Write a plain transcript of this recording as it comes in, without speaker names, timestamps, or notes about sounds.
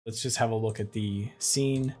Let's just have a look at the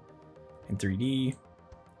scene in 3D,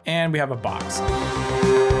 and we have a box.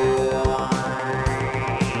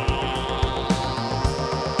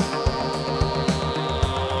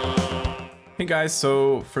 Hey guys,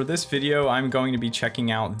 so for this video, I'm going to be checking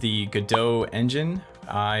out the Godot engine.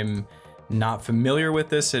 I'm not familiar with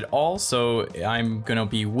this at all, so I'm gonna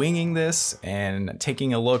be winging this and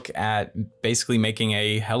taking a look at basically making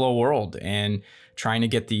a hello world and trying to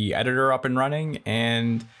get the editor up and running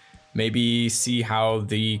and maybe see how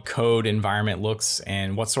the code environment looks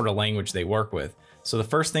and what sort of language they work with. So the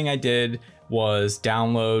first thing I did was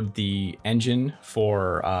download the engine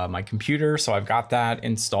for my computer. So I've got that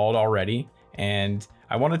installed already. And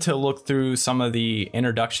I wanted to look through some of the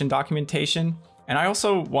introduction documentation. And I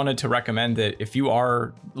also wanted to recommend that if you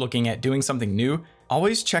are looking at doing something new,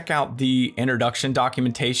 always check out the introduction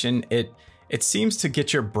documentation. It seems to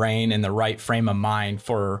get your brain in the right frame of mind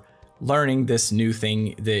for learning this new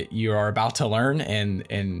thing that you are about to learn and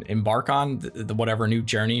embark on whatever new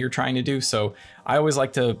journey you're trying to do. So I always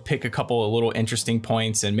like to pick a couple of little interesting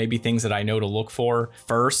points and maybe things that I know to look for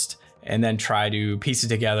first, and then try to piece it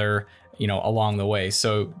together, you know, along the way.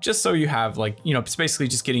 So just so you have, like, you know, it's basically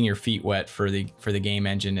just getting your feet wet for the game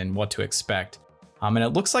engine and what to expect. And it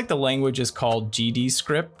looks like the language is called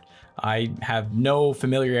GDScript. I have no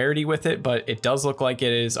familiarity with it, but it does look like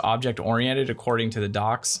it is object oriented according to the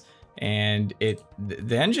docs. And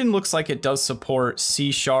the engine looks like it does support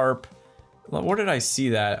C#. Where did I see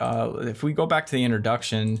that? If we go back to the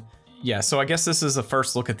introduction, yeah, so I guess this is the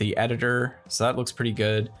first look at the editor. So that looks pretty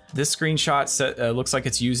good. This screenshot looks like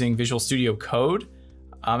it's using Visual Studio Code.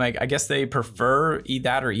 I guess they prefer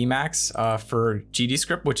that or Emacs for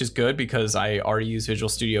GDScript, which is good because I already use Visual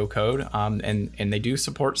Studio Code, and they do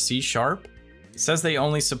support C#. It says they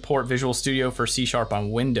only support Visual Studio for C#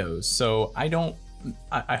 on Windows. So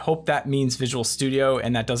I hope that means Visual Studio,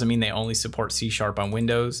 and that doesn't mean they only support C# on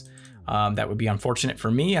Windows. That would be unfortunate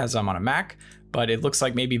for me as I'm on a Mac, but it looks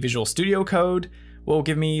like maybe Visual Studio Code will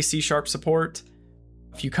give me C# support.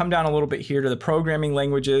 If you come down a little bit here to the programming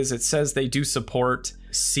languages, it says they do support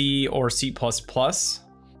C or C++.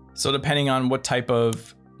 So depending on what type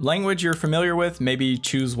of language you're familiar with, maybe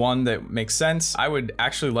choose one that makes sense. I would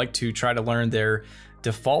actually like to try to learn their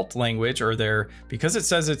default language, or because it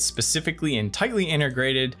says it's specifically and tightly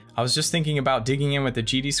integrated. I was just thinking about digging in with the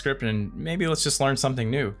GDScript and maybe let's just learn something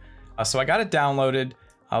new. So I got it downloaded.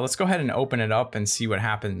 Let's go ahead and open it up and see what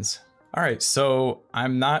happens. All right, so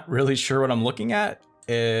I'm not really sure what I'm looking at.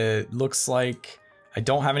 It looks like I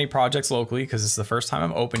don't have any projects locally because it's the first time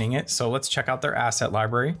I'm opening it. So let's check out their asset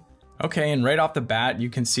library. Okay, and right off the bat, you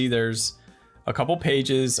can see there's a couple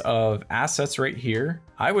pages of assets right here.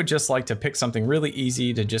 I would just like to pick something really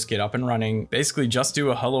easy to just get up and running. Basically just do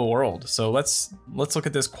a hello world. So let's look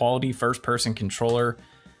at this quality first person controller.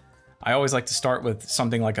 I always like to start with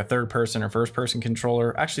something like a third person or first person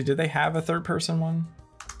controller. Actually, did they have a third person one?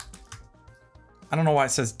 I don't know why it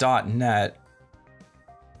says .NET.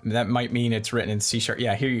 That might mean it's written in C#.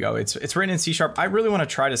 Yeah, here you go. It's written in C#. I really want to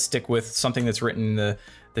try to stick with something that's written in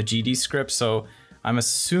the GDScript. So I'm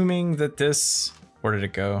assuming that this, where did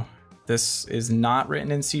it go? This is not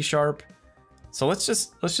written in C#. So let's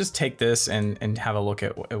just take this and have a look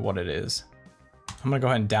at what it is. I'm gonna go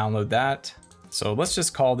ahead and download that. So let's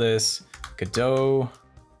just call this Godot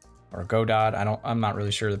or Godot. I'm not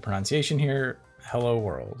really sure the pronunciation here. Hello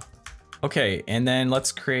world. Okay, and then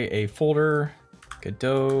let's create a folder,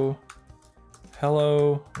 Godot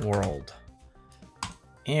hello world.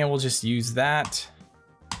 And we'll just use that.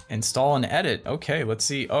 Install and edit. Okay, let's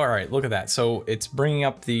see. All right, look at that. So it's bringing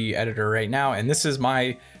up the editor right now, and this is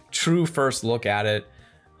my true first look at it.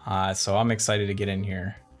 So I'm excited to get in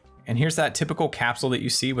here. And here's that typical capsule that you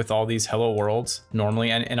see with all these hello worlds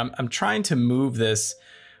normally. And I'm trying to move this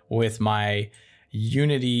with my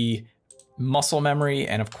Unity muscle memory.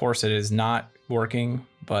 And of course it is not working,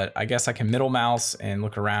 but I guess I can middle mouse and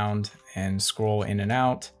look around and scroll in and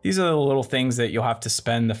out. These are the little things that you'll have to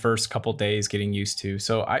spend the first couple days getting used to.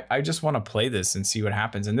 So I just want to play this and see what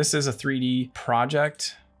happens. And this is a 3D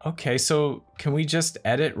project. Okay, so can we just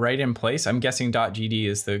edit right in place? I'm guessing .gd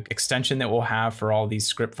is the extension that we'll have for all these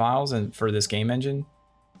script files and for this game engine.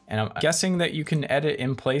 And I'm guessing that you can edit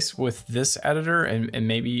in place with this editor, and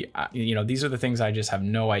maybe, you know, these are the things I just have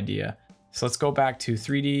no idea. So let's go back to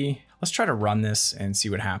 3D. Let's try to run this and see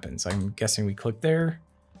what happens. I'm guessing we click there.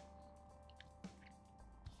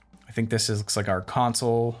 I think this looks like our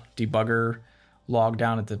console debugger log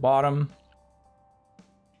down at the bottom.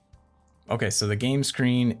 Okay, so the game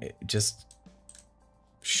screen just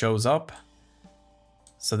shows up.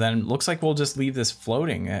 So then it looks like we'll just leave this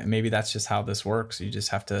floating. Maybe that's just how this works. You just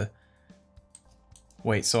have to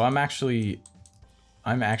Wait, so I'm actually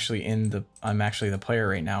the player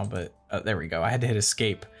right now, but there we go. I had to hit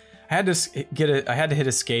escape. I had to hit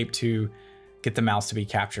escape to get the mouse to be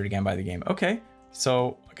captured again by the game. Okay,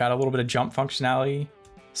 so I got a little bit of jump functionality.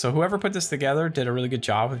 So whoever put this together did a really good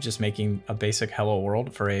job of just making a basic hello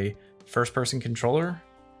world for a first-person controller.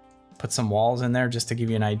 Put some walls in there just to give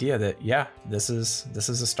you an idea that, yeah, this is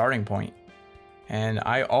a starting point. And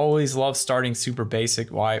I always love starting super basic.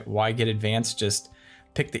 Why get advanced? Just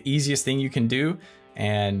pick the easiest thing you can do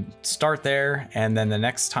and start there. And then the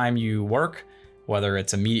next time you work, whether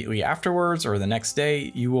it's immediately afterwards or the next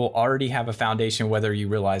day, you will already have a foundation whether you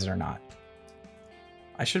realize it or not.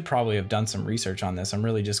 I should probably have done some research on this. I'm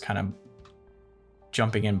really just kind of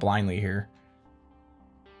jumping in blindly here.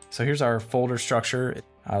 So here's our folder structure.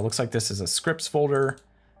 Looks like this is a scripts folder.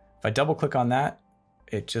 If I double click on that,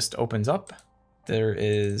 it just opens up.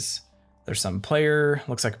 There's some player,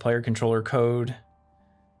 looks like player controller code.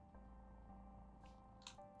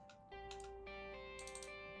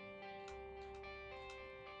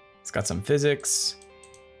 It's got some physics.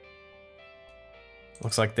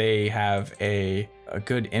 Looks like they have a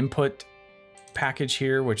good input package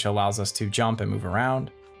here, which allows us to jump and move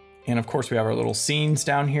around. And of course we have our little scenes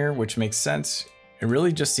down here, which makes sense. It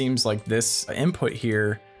really just seems like this input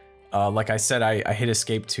here, like I said, I hit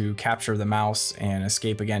escape to capture the mouse and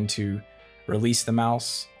escape again to release the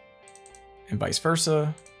mouse and vice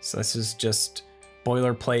versa. So this is just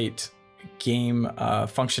boilerplate game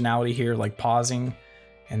functionality here, like pausing.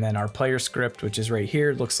 And then our player script, which is right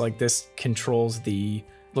here, looks like this controls the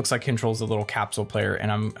little capsule player. And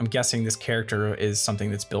I'm guessing this character is something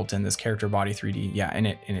that's built in, this character body 3D. Yeah, and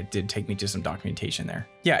it did take me to some documentation there.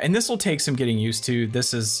 Yeah, and this will take some getting used to.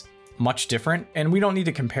 This is much different, and we don't need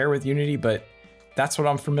to compare with Unity, but that's what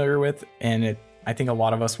I'm familiar with. And I think a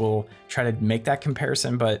lot of us will try to make that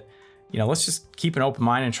comparison, but you know, let's just keep an open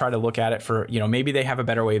mind and try to look at it for, you know, maybe they have a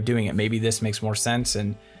better way of doing it. Maybe this makes more sense.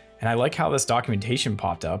 And I like how this documentation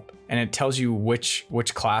popped up and it tells you which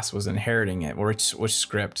class was inheriting it, or which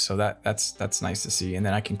script. So that's nice to see. And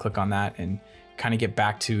then I can click on that and kind of get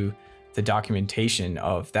back to the documentation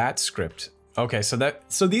of that script. Okay, so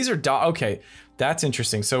these are okay, that's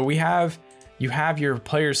interesting. So you have your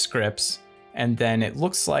player scripts, and then it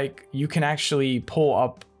looks like you can actually pull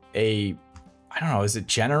up I don't know, is it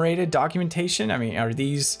generated documentation? I mean, are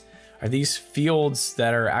these fields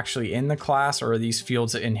that are actually in the class, or are these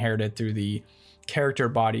fields inherited through the character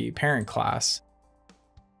body parent class?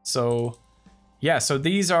 So yeah, so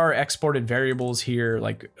these are exported variables here,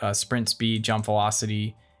 like sprint speed, jump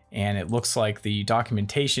velocity, and it looks like the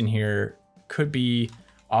documentation here could be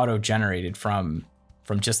auto-generated from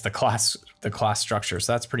just the class structure.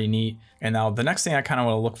 So that's pretty neat. And now the next thing I kind of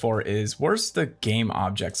want to look for is, where's the game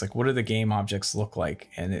objects? Like, what do the game objects look like?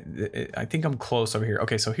 And I think I'm close over here.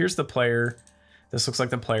 Okay, so here's the player. This looks like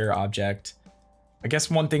the player object. I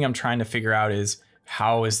guess one thing I'm trying to figure out is,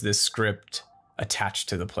 how is this script attached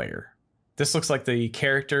to the player? This looks like the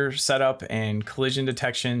character setup and collision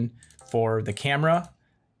detection for the camera.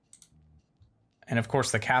 And of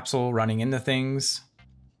course the capsule running into things.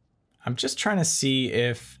 I'm just trying to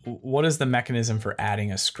see what is the mechanism for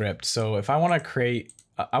adding a script. So if I want to create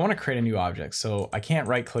a new object, so I can't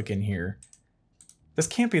right click in here. This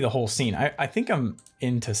can't be the whole scene. I think I'm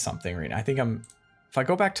into something right now. If I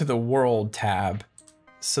go back to the world tab,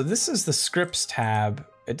 so this is the scripts tab.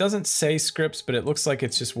 It doesn't say scripts, but it looks like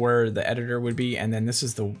it's just where the editor would be. And then this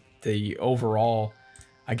is the overall,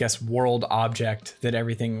 I guess, world object that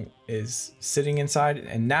everything is sitting inside.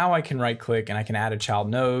 And now I can right click and I can add a child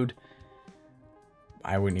node.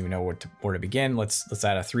 I wouldn't even know where to begin. Let's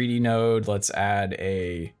add a 3D node. Let's add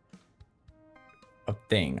a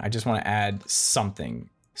thing. I just want to add something.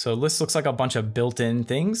 So this looks like a bunch of built-in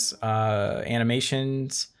things,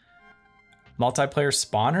 animations, multiplayer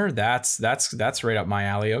spawner. That's right up my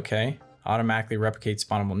alley. Okay. Automatically replicate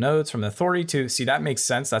spawnable nodes from the authority to, see, that makes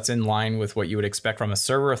sense. That's in line with what you would expect from a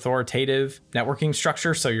server authoritative networking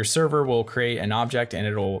structure. So your server will create an object and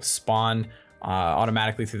it'll spawn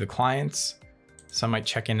automatically through the clients. So I might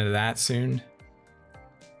check into that soon.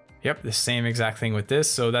 Yep, the same exact thing with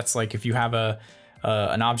this. So that's like, if you have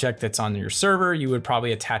an object that's on your server, you would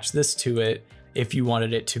probably attach this to it if you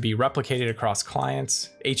wanted it to be replicated across clients.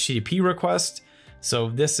 HTTP request. So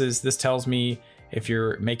this tells me if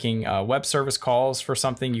you're making web service calls for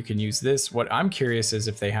something, you can use this. What I'm curious is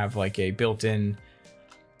if they have like a built-in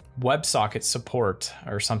WebSocket support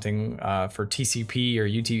or something for TCP or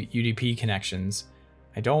UDP connections.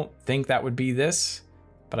 I don't think that would be this,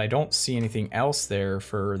 but I don't see anything else there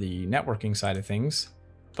for the networking side of things.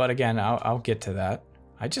 But again, I'll get to that.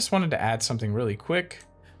 I just wanted to add something really quick.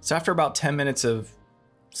 So after about 10 minutes of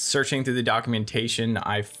searching through the documentation,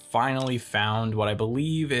 I finally found what I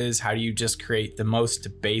believe is how do you just create the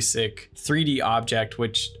most basic 3D object,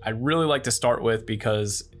 which I'd really like to start with,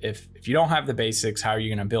 because if you don't have the basics, how are you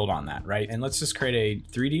gonna build on that, right? And let's just create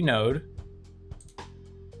a 3D node,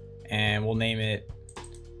 and we'll name it,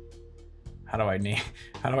 how do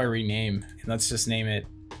I rename? And let's just name it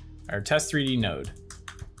our test 3D node.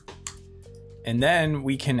 And then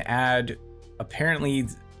we can add apparently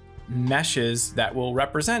meshes that will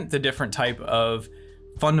represent the different type of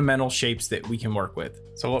fundamental shapes that we can work with.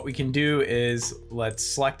 So what we can do is let's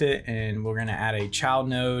select it, and we're gonna add a child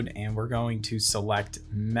node, and we're going to select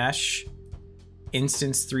mesh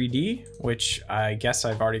instance 3D, which I guess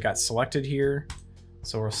I've already got selected here.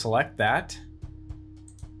 So we'll select that.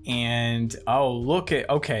 And oh, look at,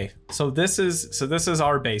 okay. So this is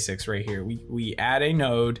our basics right here. We add a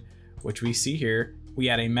node, which we see here. We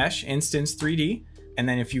add a mesh instance 3D. And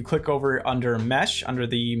then if you click over under mesh, under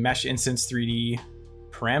the mesh instance 3D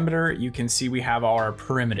parameter, you can see we have our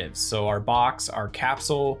primitives. So our box, our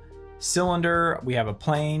capsule, cylinder, we have a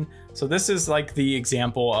plane. So this is like the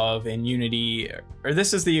example of in Unity, or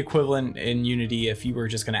this is the equivalent in Unity if you were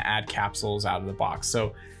just gonna add capsules out of the box.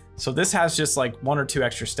 So this has just like 1 or 2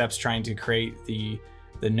 extra steps trying to create the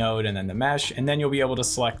node and then the mesh, and then you'll be able to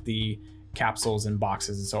select the capsules and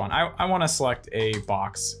boxes and so on. I wanna select a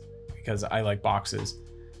box because I like boxes.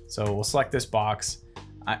 So we'll select this box.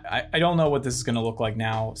 I don't know what this is gonna look like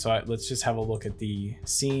now, so let's just have a look at the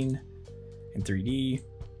scene in 3D,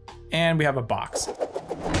 and we have a box.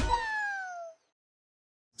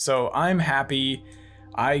 So I'm happy.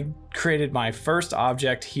 I created my first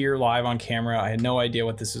object here live on camera. I had no idea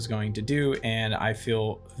what this was going to do, and I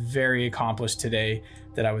feel very accomplished today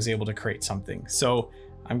that I was able to create something. So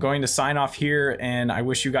I'm going to sign off here, and I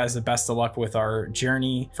wish you guys the best of luck with our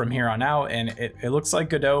journey from here on out. And it looks like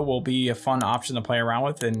Godot will be a fun option to play around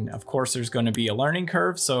with. And of course, there's going to be a learning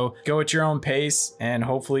curve. So go at your own pace, and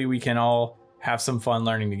hopefully we can all have some fun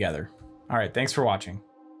learning together. All right, thanks for watching.